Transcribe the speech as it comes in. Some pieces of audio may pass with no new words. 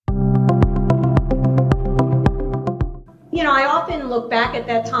I often look back at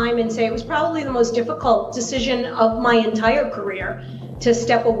that time and say it was probably the most difficult decision of my entire career to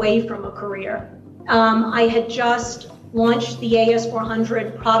step away from a career. I had just launched the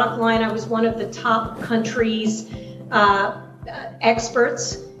AS400 product line. I was one of the top country's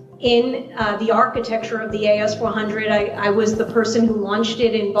experts in the architecture of the AS400. I was the person who launched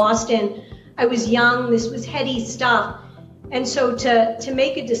it in Boston. I was young. This was heady stuff. And so to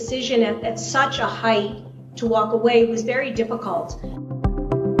make a decision at such a height to walk away was very difficult.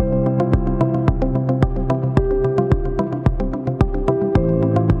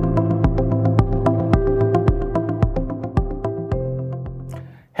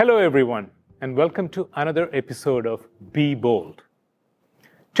 Hello, everyone, and welcome to another episode of Be Bold.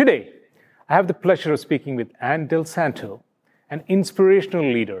 Today, I have the pleasure of speaking with Anne Del Santo, an inspirational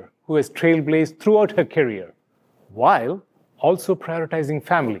leader who has trailblazed throughout her career, while also prioritizing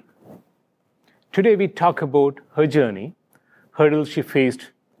family. Today, we talk about her journey, hurdles she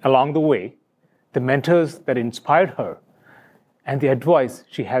faced along the way, the mentors that inspired her, and the advice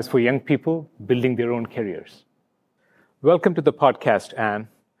she has for young people building their own careers. Welcome to the podcast, Anne.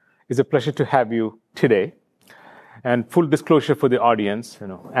 It's a pleasure to have you today. And full disclosure for the audience,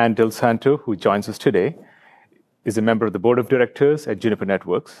 Anne Del Santo, who joins us today, is a member of the board of directors at Juniper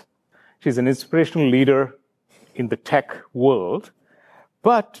Networks. She's an inspirational leader in the tech world,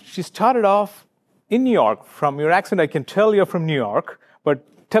 but she started off in New York. From your accent, I can tell you're from New York, but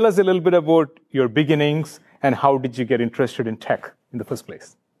tell us a little bit about your beginnings and how did you get interested in tech in the first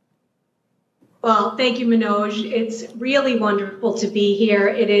place? Well, thank you, Manoj. It's really wonderful to be here.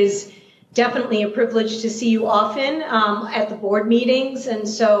 It is definitely a privilege to see you often at the board meetings, and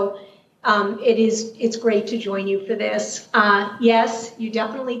so it's great to join you for this. Yes, you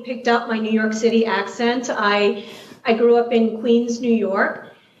definitely picked up my New York City accent. I grew up in Queens, New York,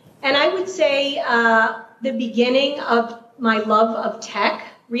 and I would say the beginning of my love of tech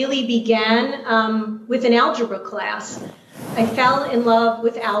really began with an algebra class. I fell in love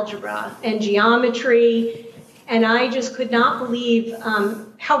with algebra and geometry, and I just could not believe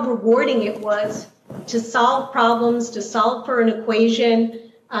how rewarding it was to solve problems, to solve for an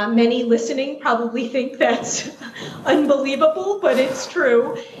equation. Many listening probably think that's unbelievable, but it's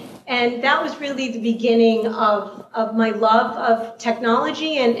true. And that was really the beginning of my love of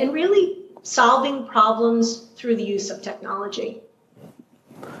technology and really solving problems through the use of technology.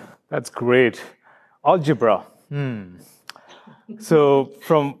 That's great. Algebra. So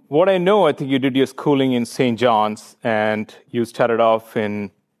from what I know, I think you did your schooling in St. John's and you started off in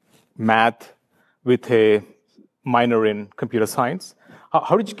math with a minor in computer science.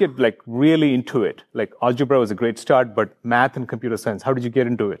 How did you get really into it? Algebra was a great start, but math and computer science, how did you get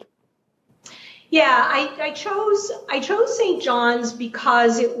into it? Yeah, I chose St. John's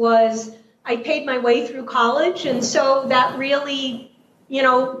because I paid my way through college, and so that really,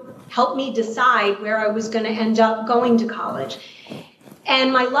 helped me decide where I was going to end up going to college.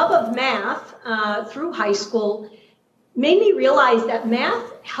 And my love of math through high school made me realize that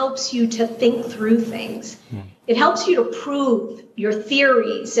math helps you to think through things. It helps you to prove your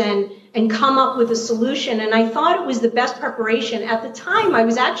theories and come up with a solution. And I thought it was the best preparation. At the time, I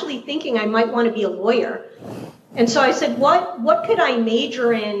was actually thinking I might want to be a lawyer. And so I said, what could I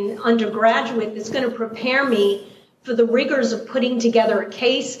major in undergraduate that's going to prepare me for the rigors of putting together a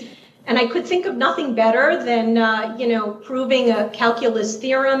case? And I could think of nothing better than, proving a calculus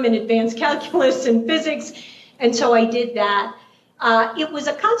theorem in advanced calculus and physics. And so I did that. It was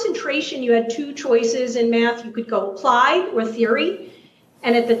a concentration. You had two choices in math. You could go applied or theory.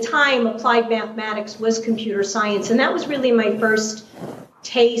 And at the time, applied mathematics was computer science. And that was really my first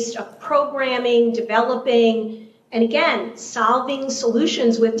taste of programming, developing, and again, solving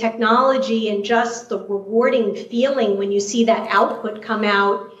solutions with technology and just the rewarding feeling when you see that output come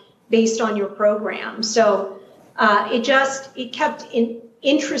out based on your program. So it kept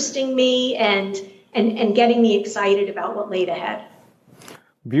interesting me and getting me excited about what laid ahead.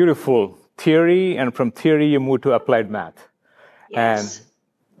 Beautiful. Theory, and from theory you move to applied math. Yes.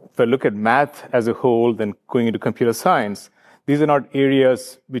 And if I look at math as a whole, then going into computer science, these are not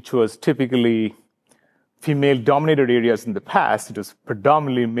areas which was typically female-dominated areas in the past. It was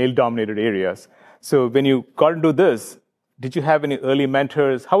predominantly male-dominated areas. So when you got into this, did you have any early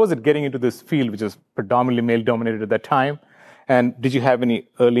mentors? How was it getting into this field, which was predominantly male-dominated at that time? And did you have any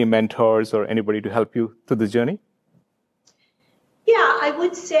early mentors or anybody to help you through this journey? Yeah, I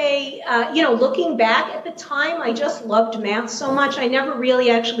would say, looking back at the time, I just loved math so much. I never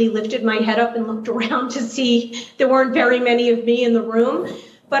really actually lifted my head up and looked around to see there weren't very many of me in the room.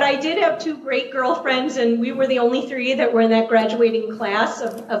 But I did have two great girlfriends, and we were the only three that were in that graduating class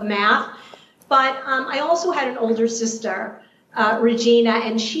of math. But I also had an older sister Regina,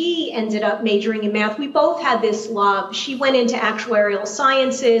 and she ended up majoring in math. We both had this love. She went into actuarial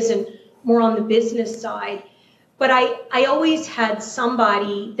sciences and more on the business side. But I always had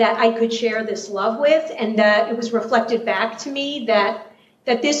somebody that I could share this love with, and that it was reflected back to me that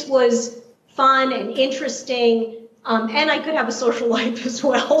this was fun and interesting, and I could have a social life as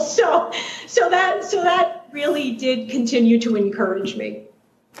well. So that really did continue to encourage me.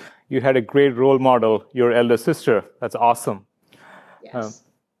 You had a great role model, your elder sister. That's awesome. Yes.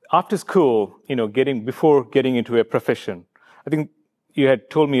 After school, before getting into a profession, I think you had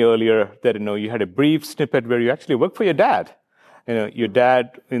told me earlier that, you had a brief snippet where you actually worked for your dad. Your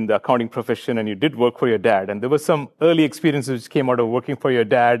dad in the accounting profession, and you did work for your dad. And there were some early experiences which came out of working for your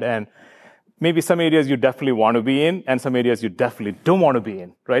dad, and maybe some areas you definitely want to be in, and some areas you definitely don't want to be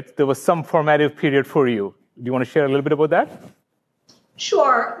in, right? There was some formative period for you. Do you want to share a little bit about that?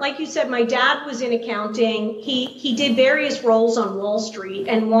 Sure. Like you said, my dad was in accounting. He did various roles on Wall Street.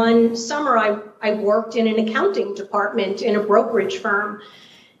 And one summer, I worked in an accounting department in a brokerage firm.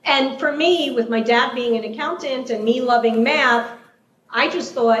 And for me, with my dad being an accountant and me loving math, I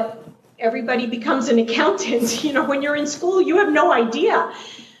just thought everybody becomes an accountant. When you're in school, you have no idea.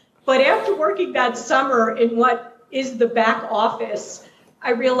 But after working that summer in what is the back office,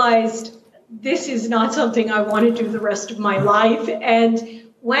 I realized this is not something I want to do the rest of my life. And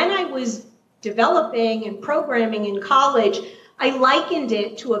when I was developing and programming in college, I likened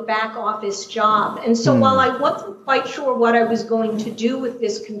it to a back office job. And so while I wasn't quite sure what I was going to do with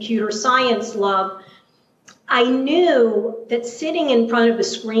this computer science love, I knew that sitting in front of a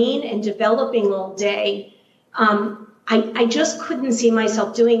screen and developing all day, I just couldn't see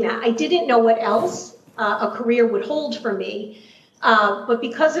myself doing that. I didn't know what else a career would hold for me. But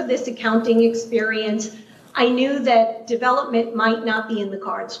because of this accounting experience, I knew that development might not be in the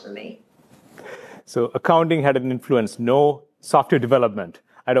cards for me. So accounting had an influence, no software development.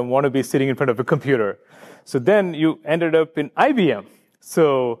 I don't want to be sitting in front of a computer. So then you ended up in IBM.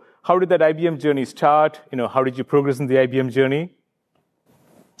 So how did that IBM journey start? How did you progress in the IBM journey?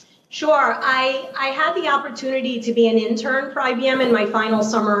 Sure. I had the opportunity to be an intern for IBM in my final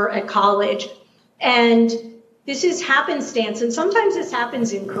summer at college. And this is happenstance, and sometimes this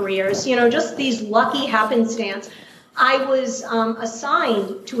happens in careers, just these lucky happenstance. I was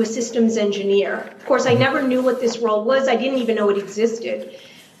assigned to a systems engineer. Of course, I never knew what this role was. I didn't even know it existed.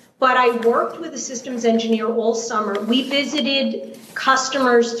 But I worked with a systems engineer all summer. We visited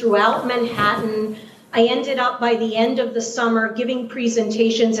customers throughout Manhattan. I ended up, by the end of the summer, giving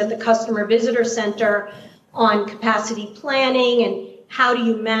presentations at the Customer Visitor Center on capacity planning and how do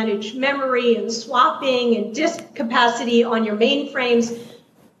you manage memory and swapping and disk capacity on your mainframes.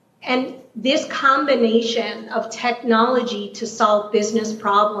 And this combination of technology to solve business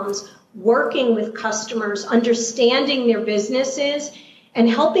problems, working with customers, understanding their businesses, and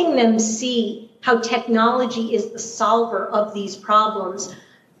helping them see how technology is the solver of these problems.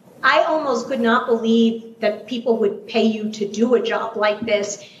 I almost could not believe that people would pay you to do a job like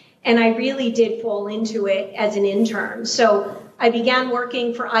this. And I really did fall into it as an intern. So I began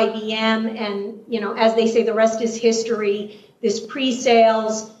working for IBM, and, as they say, the rest is history. This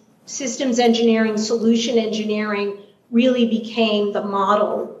pre-sales, systems engineering, solution engineering really became the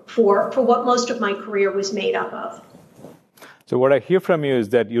model for what most of my career was made up of. So what I hear from you is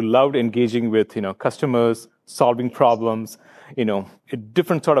that you loved engaging with, customers, solving problems, a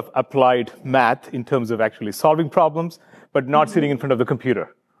different sort of applied math in terms of actually solving problems, but not sitting in front of the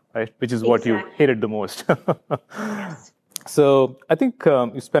computer, right? Which is what you hated the most. Yes. So I think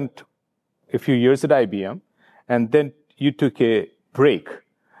you spent a few years at IBM, and then you took a break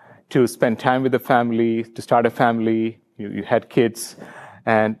to spend time with the family, to start a family. You had kids,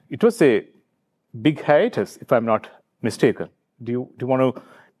 and it was a big hiatus, if I'm not mistaken. Do you want to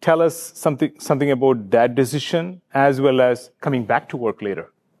tell us something about that decision as well as coming back to work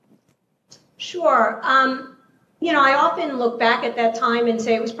later? Sure. I often look back at that time and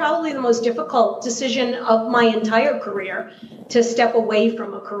say it was probably the most difficult decision of my entire career to step away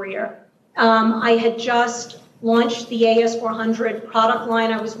from a career. I had just launched the AS400 product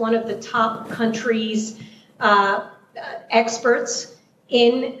line. I was one of the top country's experts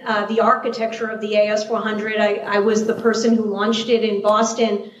in the architecture of the AS400. I was the person who launched it in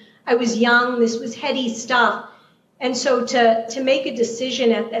Boston. I was young. This was heady stuff. And so to make a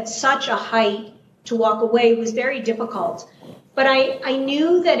decision at such a height to walk away was very difficult. But I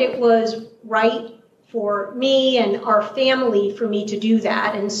knew that it was right for me and our family for me to do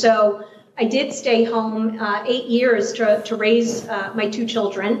that. And so I did stay home 8 years to raise my two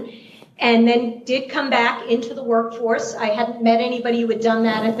children, and then did come back into the workforce. I hadn't met anybody who had done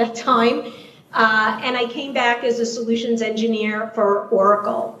that at that time. And I came back as a solutions engineer for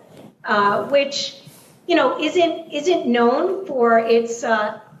Oracle, which, isn't known for its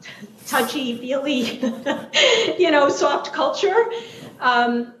touchy-feely, soft culture.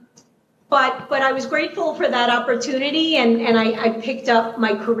 But I was grateful for that opportunity, and I picked up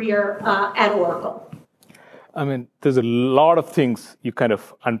my career at Oracle. I mean, there's a lot of things you kind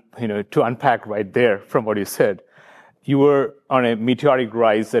of, to unpack right there from what you said. You were on a meteoric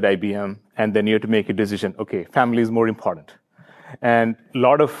rise at IBM, and then you had to make a decision. Okay, family is more important. And a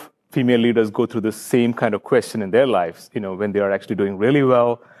lot of female leaders go through the same kind of question in their lives, when they are actually doing really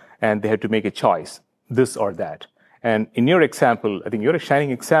well, and they have to make a choice, this or that. And in your example, I think you're a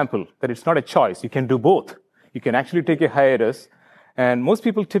shining example that it's not a choice. You can do both. You can actually take a hiatus. And most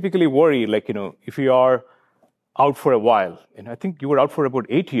people typically worry, if you are out for a while, and I think you were out for about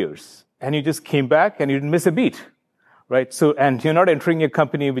 8 years, and you just came back and you didn't miss a beat, right? So, and you're not entering a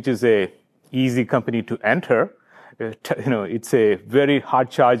company which is a easy company to enter. It's a very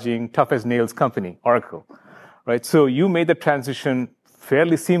hard-charging, tough-as-nails company, Oracle, right? So you made the transition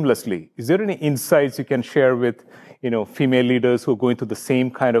fairly seamlessly. Is there any insights you can share with, female leaders who are going through the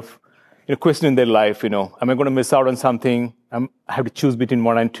same kind of question in their life? Am I going to miss out on something? I have to choose between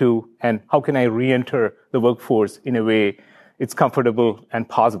one and two, and how can I re-enter the workforce in a way it's comfortable and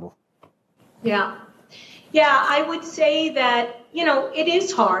possible? Yeah, I would say that, it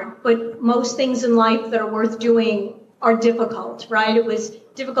is hard, but most things in life that are worth doing are difficult, right? It was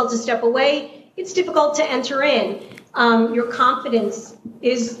difficult to step away. It's difficult to enter in. Your confidence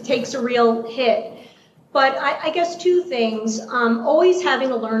takes a real hit. But I guess two things, always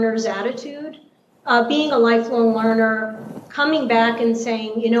having a learner's attitude, being a lifelong learner, coming back and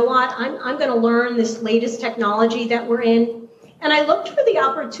saying, you know what, I'm going to learn this latest technology that we're in. And I looked for the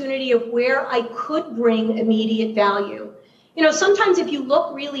opportunity of where I could bring immediate value. Sometimes if you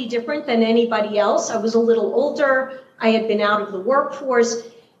look really different than anybody else, I was a little older, I had been out of the workforce,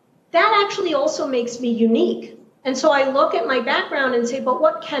 that actually also makes me unique. And so I look at my background and say, but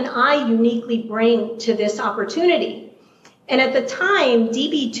what can I uniquely bring to this opportunity? And at the time,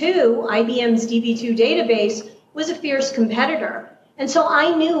 DB2, IBM's DB2 database, was a fierce competitor. And so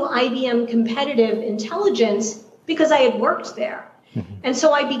I knew IBM Competitive Intelligence because I had worked there. Mm-hmm. And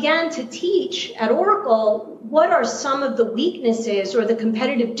so I began to teach at Oracle what are some of the weaknesses or the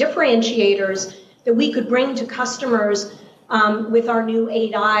competitive differentiators that we could bring to customers with our new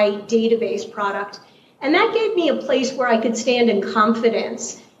 8i database product. And that gave me a place where I could stand in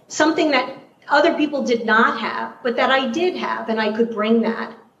confidence, something that other people did not have, but that I did have, and I could bring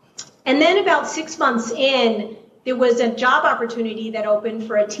that. And then about 6 months in, there was a job opportunity that opened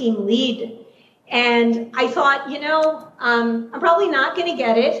for a team lead. And I thought, I'm probably not going to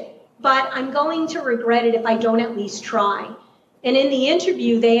get it, but I'm going to regret it if I don't at least try. And in the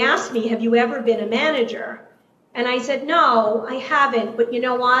interview, they asked me, have you ever been a manager? And I said, no, I haven't. But you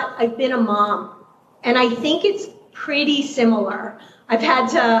know what? I've been a mom. And I think it's pretty similar. I've had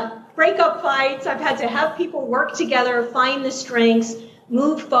to break up fights. I've had to have people work together, find the strengths,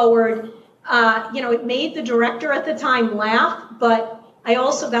 move forward. It made the director at the time laugh, but I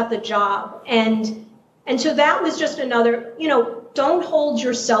also got the job. And so that was just another, don't hold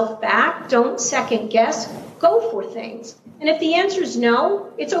yourself back. Don't second guess. Go for things. And if the answer is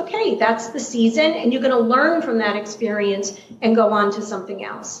no, it's okay. That's the season. And you're going to learn from that experience and go on to something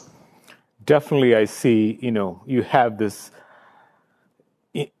else. Definitely, I see, you have this,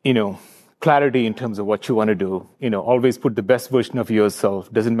 clarity in terms of what you want to do. Always put the best version of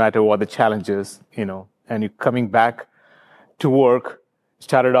yourself. Doesn't matter what the challenge is, and you're coming back to work,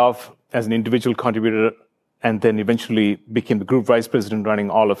 started off as an individual contributor, and then eventually became the group vice president running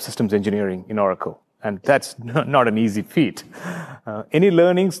all of systems engineering in Oracle. And that's not an easy feat. Any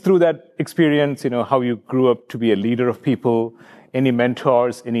learnings through that experience, how you grew up to be a leader of people? Any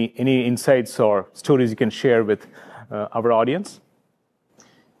mentors, any insights or stories you can share with our audience?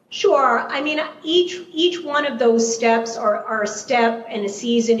 Sure. I mean, each one of those steps are a step and a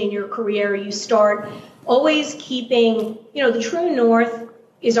season in your career. You start always keeping, the true north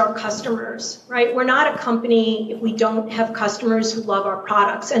is our customers, right? We're not a company if we don't have customers who love our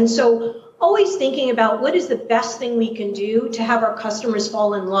products. And so always thinking about what is the best thing we can do to have our customers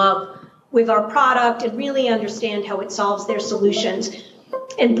fall in love with our product and really understand how it solves their solutions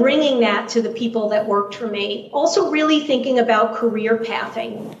and bringing that to the people that worked for me. Also really thinking about career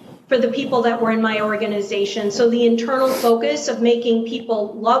pathing for the people that were in my organization. So the internal focus of making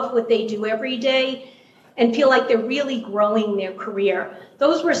people love what they do every day and feel like they're really growing their career.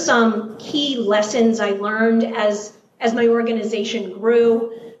 Those were some key lessons I learned as my organization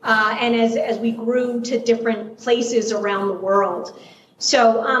grew and as we grew to different places around the world.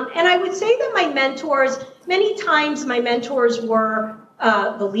 So, and I would say that my mentors, many times my mentors were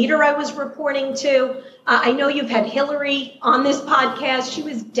the leader I was reporting to. I know you've had Hillary on this podcast. She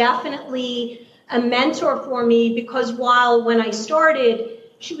was definitely a mentor for me because while when I started,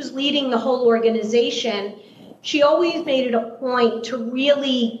 she was leading the whole organization, she always made it a point to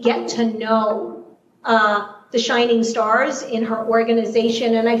really get to know the shining stars in her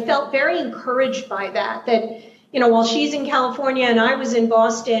organization. And I felt very encouraged by that, while she's in California and I was in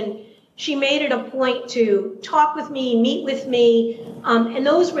Boston, she made it a point to talk with me, meet with me. And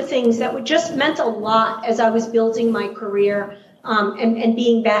those were things that would just meant a lot as I was building my career and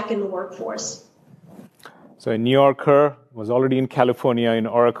being back in the workforce. So a New Yorker, was already in California in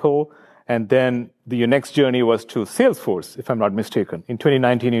Oracle, and then your next journey was to Salesforce, if I'm not mistaken. In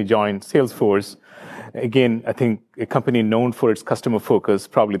 2019, you joined Salesforce. Again, I think a company known for its customer focus,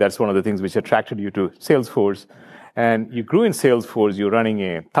 probably that's one of the things which attracted you to Salesforce. And you grew in Salesforce, you're running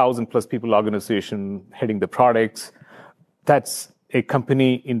a 1,000+ people organization, heading the products. That's a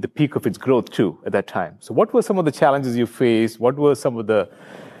company in the peak of its growth too at that time. So what were some of the challenges you faced? What were some of the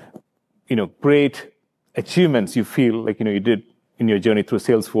great achievements you feel like you did in your journey through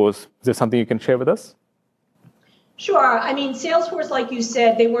Salesforce? Is there something you can share with us? Sure. I mean, Salesforce, like you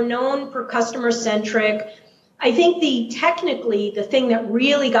said, they were known for customer-centric. I think technically the thing that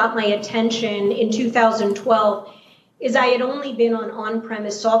really got my attention in 2012 is I had only been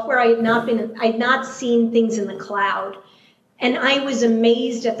on-premise software. I had not seen things in the cloud. And I was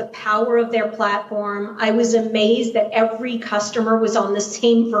amazed at the power of their platform. I was amazed that every customer was on the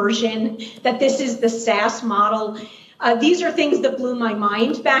same version, that this is the SaaS model. These are things that blew my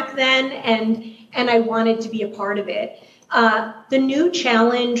mind back then, and I wanted to be a part of it. The new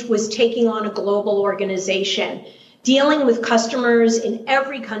challenge was taking on a global organization. Dealing with customers in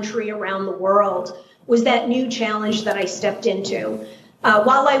every country around the world was that new challenge that I stepped into.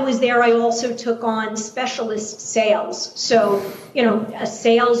 While I was there, I also took on specialist sales. So, a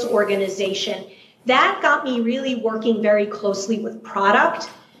sales organization. That got me really working very closely with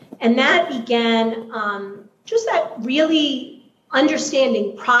product. And that began just that really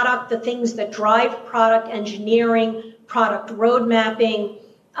understanding product, the things that drive product engineering, product road mapping.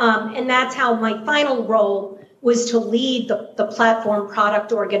 And that's how my final role was to lead the platform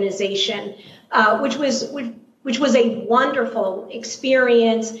product organization, which was a wonderful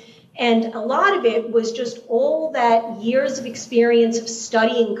experience. And a lot of it was just all that years of experience of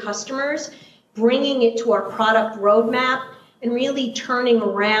studying customers, bringing it to our product roadmap, and really turning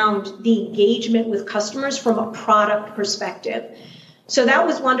around the engagement with customers from a product perspective. So that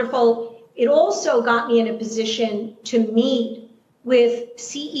was wonderful. It also got me in a position to meet with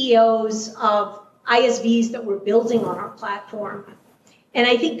CEOs of ISVs that were building on our platform. And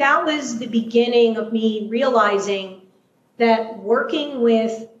I think that was the beginning of me realizing that working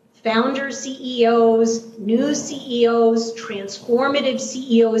with founder CEOs, new CEOs, transformative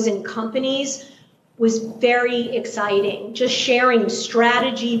CEOs in companies was very exciting. Just sharing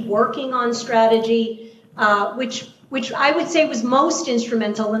strategy, working on strategy, which I would say was most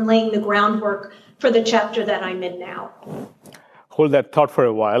instrumental in laying the groundwork for the chapter that I'm in now. Hold that thought for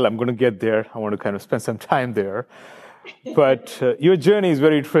a while. I'm going to get there. I want to kind of spend some time there. But your journey is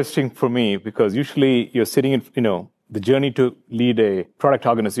very interesting for me because usually you're sitting in, the journey to lead a product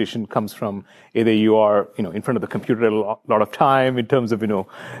organization comes from either you are, in front of the computer a lot of time in terms of,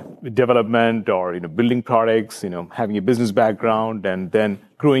 development or, building products, having a business background and then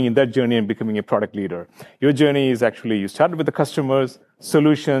growing in that journey and becoming a product leader. Your journey is actually, you started with the customers,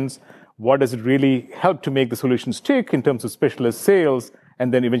 solutions. What does it really help to make the solutions tick in terms of specialist sales?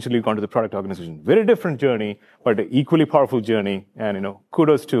 And then eventually gone to the product organization. Very different journey, but an equally powerful journey. And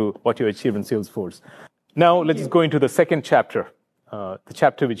kudos to what you achieved in Salesforce. Now let's go into the second chapter, the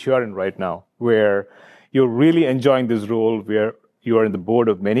chapter which you are in right now, where you're really enjoying this role, where you are in the board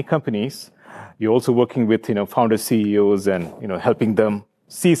of many companies. You're also working with founder CEOs and helping them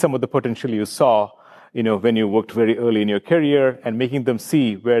see some of the potential you saw, when you worked very early in your career and making them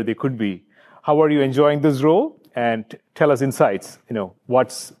see where they could be. How are you enjoying this role? And tell us insights,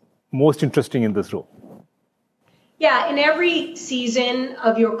 what's most interesting in this role? Yeah, in every season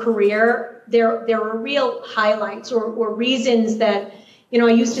of your career, there are real highlights or reasons that, I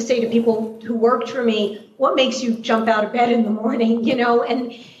used to say to people who worked for me, what makes you jump out of bed in the morning,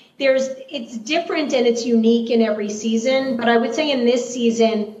 and it's different and it's unique in every season. But I would say in this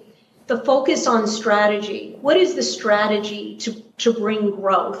season, the focus on strategy. What is the strategy to bring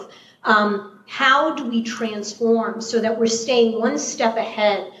growth? How do we transform so that we're staying one step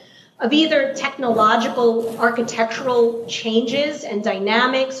ahead of either technological, architectural changes and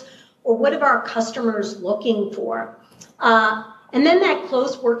dynamics, or what are our customers looking for? And then that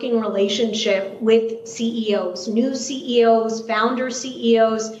close working relationship with CEOs, new CEOs, founder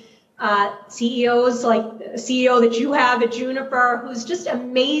CEOs, CEOs like the CEO that you have at Juniper, who's just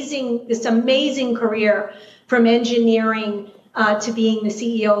amazing, this amazing career from engineering to being the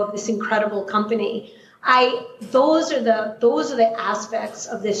CEO of this incredible company. Those are the aspects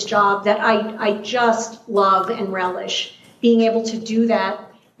of this job that I just love and relish, being able to do that,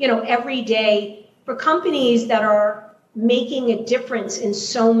 every day for companies that are making a difference in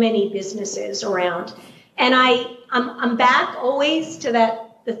so many businesses around. And I'm back always to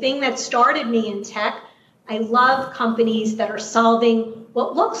the thing that started me in tech. I love companies that are solving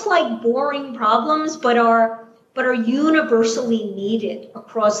what looks like boring problems, but are universally needed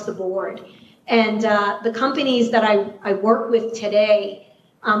across the board. And the companies that I work with today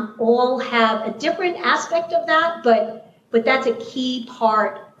all have a different aspect of that, but that's a key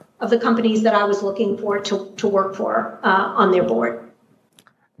part of the companies that I was looking for to work for on their board.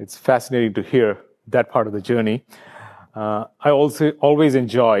 It's fascinating to hear that part of the journey. I also always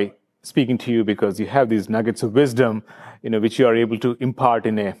enjoy speaking to you because you have these nuggets of wisdom, which you are able to impart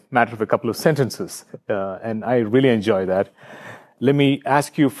in a matter of a couple of sentences. And I really enjoy that. Let me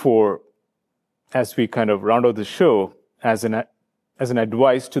ask you as we kind of round out the show, as an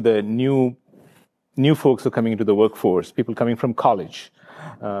advice to the new folks who are coming into the workforce, people coming from college,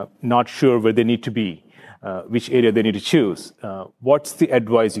 not sure where they need to be, which area they need to choose. What's the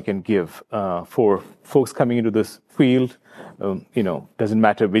advice you can give for folks coming into this field? Doesn't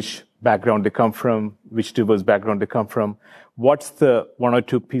matter which background they come from, which diverse background they come from. What's the one or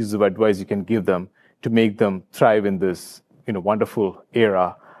two pieces of advice you can give them to make them thrive in this, wonderful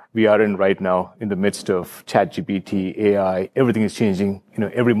era we are in right now, in the midst of ChatGPT, AI, everything is changing,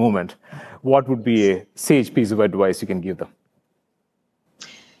 every moment. What would be a sage piece of advice you can give them?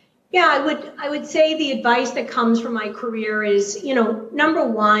 Yeah, I would say the advice that comes from my career is, number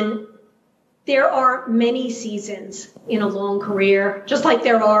one, there are many seasons in a long career, just like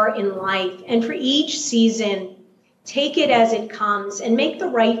there are in life. And for each season, take it as it comes and make the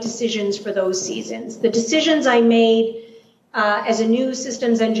right decisions for those seasons. The decisions I made as a new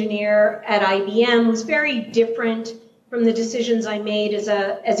systems engineer at IBM was very different from the decisions I made as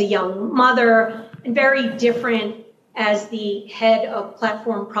a young mother, and very different as the head of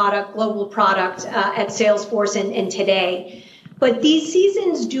platform product, global product at Salesforce and today. But these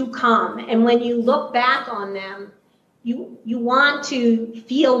seasons do come, and when you look back on them, you want to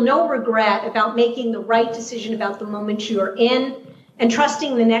feel no regret about making the right decision about the moment you're in, and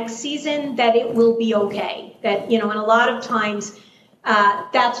trusting the next season that it will be okay. That, and a lot of times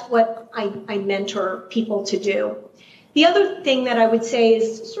that's what I mentor people to do. The other thing that I would say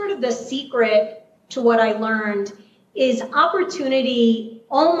is sort of the secret to what I learned is opportunity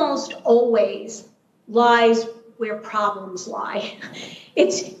almost always lies where problems lie.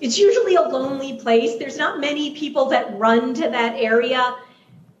 It's usually a lonely place. There's not many people that run to that area.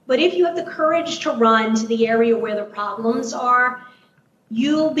 But if you have the courage to run to the area where the problems are,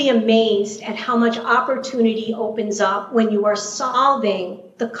 you'll be amazed at how much opportunity opens up when you are solving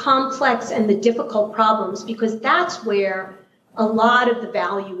the complex and the difficult problems, because that's where a lot of the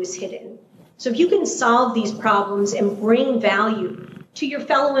value is hidden. So if you can solve these problems and bring value to your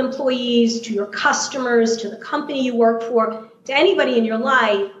fellow employees, to your customers, to the company you work for, to anybody in your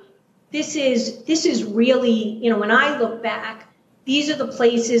life, this is really, when I look back, these are the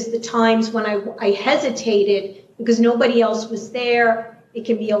places, the times when I hesitated because nobody else was there. It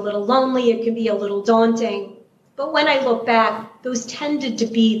can be a little lonely. It can be a little daunting. But when I look back, those tended to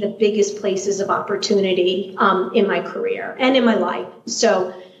be the biggest places of opportunity in my career and in my life.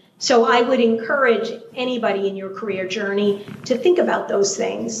 So I would encourage anybody in your career journey to think about those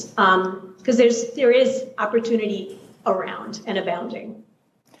things because there is opportunity around and abounding.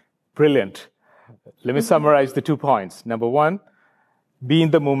 Brilliant. Let me summarize the 2 points. Number one, be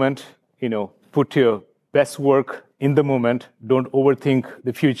in the moment, put your best work in the moment. Don't overthink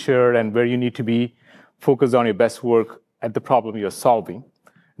the future and where you need to be. Focus on your best work at the problem you're solving.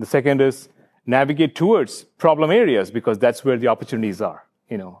 The second is navigate towards problem areas because that's where the opportunities are.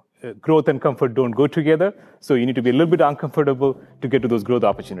 Growth and comfort don't go together, so you need to be a little bit uncomfortable to get to those growth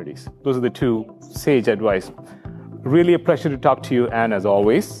opportunities. Those are the 2 sage advice. Really a pleasure to talk to you, Anne, as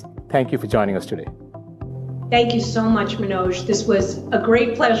always. Thank you for joining us today. Thank you so much, Manoj. This was a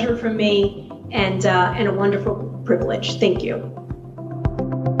great pleasure for me and a wonderful privilege. Thank you.